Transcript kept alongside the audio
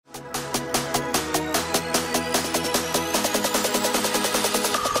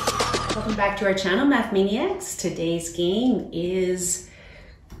back to our channel, Math Maniacs. Today's game is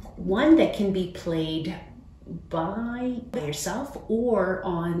one that can be played by yourself or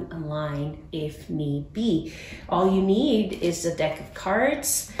online if need be. All you need is a deck of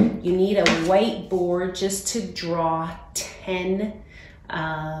cards. You need a whiteboard just to draw 10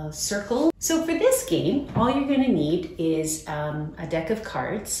 circles. So for this game, all you're going to need is a deck of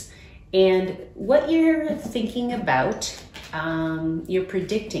cards, and what you're thinking about, you're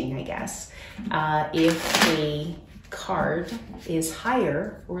predicting, I guess, if a card is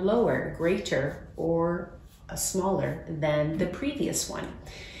higher or lower, greater or smaller than the previous one.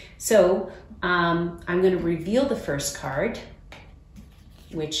 So I'm going to reveal the first card,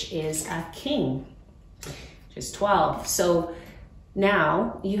 which is a king, which is 12. So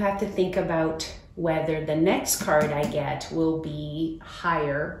now you have to think about whether the next card I get will be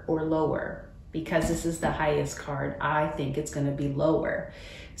higher or lower. Because this is the highest card, I think it's going to be lower.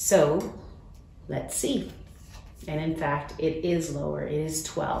 So let's see. And in fact, it is lower. It is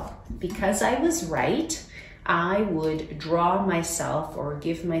 12. Because I was right, I would draw myself or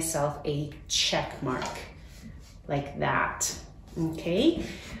give myself a check mark like that. Okay?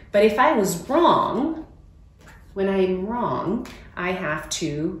 But if I was wrong, when I'm wrong, I have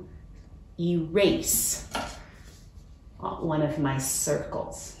to erase one of my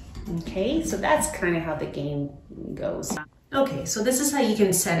circles. Okay, so that's kind of how the game goes. Okay, so this is how you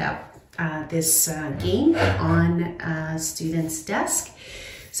can set up this game on a student's desk.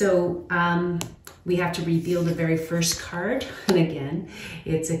 So we have to reveal the very first card, and again,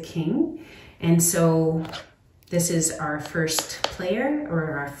 it's a king. And so this is our first player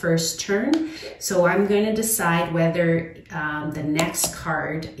or our first turn. So I'm going to decide whether the next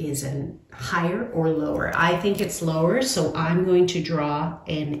card is a higher or lower. I think it's lower, so I'm going to draw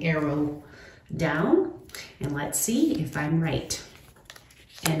an arrow down, and let's see if I'm right.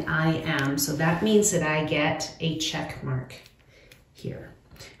 And I am, so that means that I get a check mark here.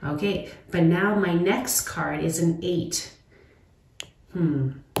 Okay, but now my next card is an 8.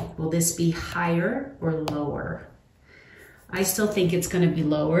 Will this be higher or lower? I still think it's going to be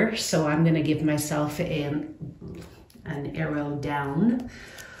lower, so I'm going to give myself an arrow down.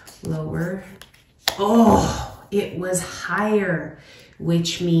 Lower. Oh, it was higher,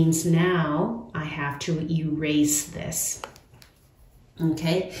 which means now I have to erase this.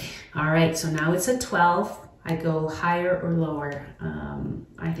 Okay, all right, so now it's a 12. I go higher or lower.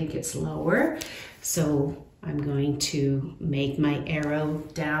 I think it's lower, so I'm going to make my arrow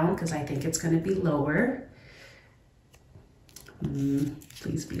down because I think it's going to be lower.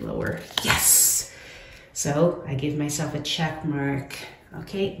 Please be lower. Yes! So I give myself a check mark.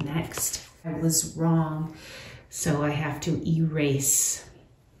 Okay, next. I was wrong, so I have to erase.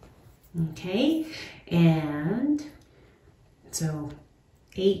 Okay, and so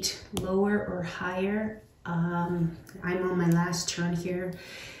 8 lower or higher. I'm on my last turn here.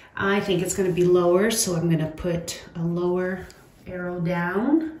 I think it's going to be lower, so I'm going to put a lower arrow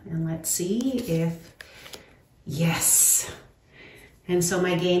down, and let's see if, yes. And so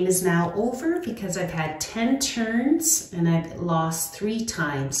my game is now over because I've had 10 turns and I've lost 3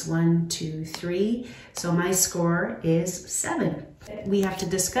 times. 1, 2, 3. So my score is 7. We have to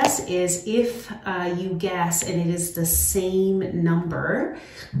discuss is if you guess and it is the same number,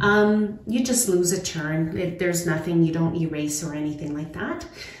 you just lose a turn. There's nothing, you don't erase or anything like that.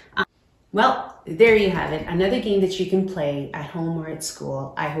 Well, there you have it. Another game that you can play at home or at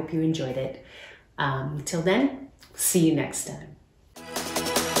school. I hope you enjoyed it. Till then, see you next time.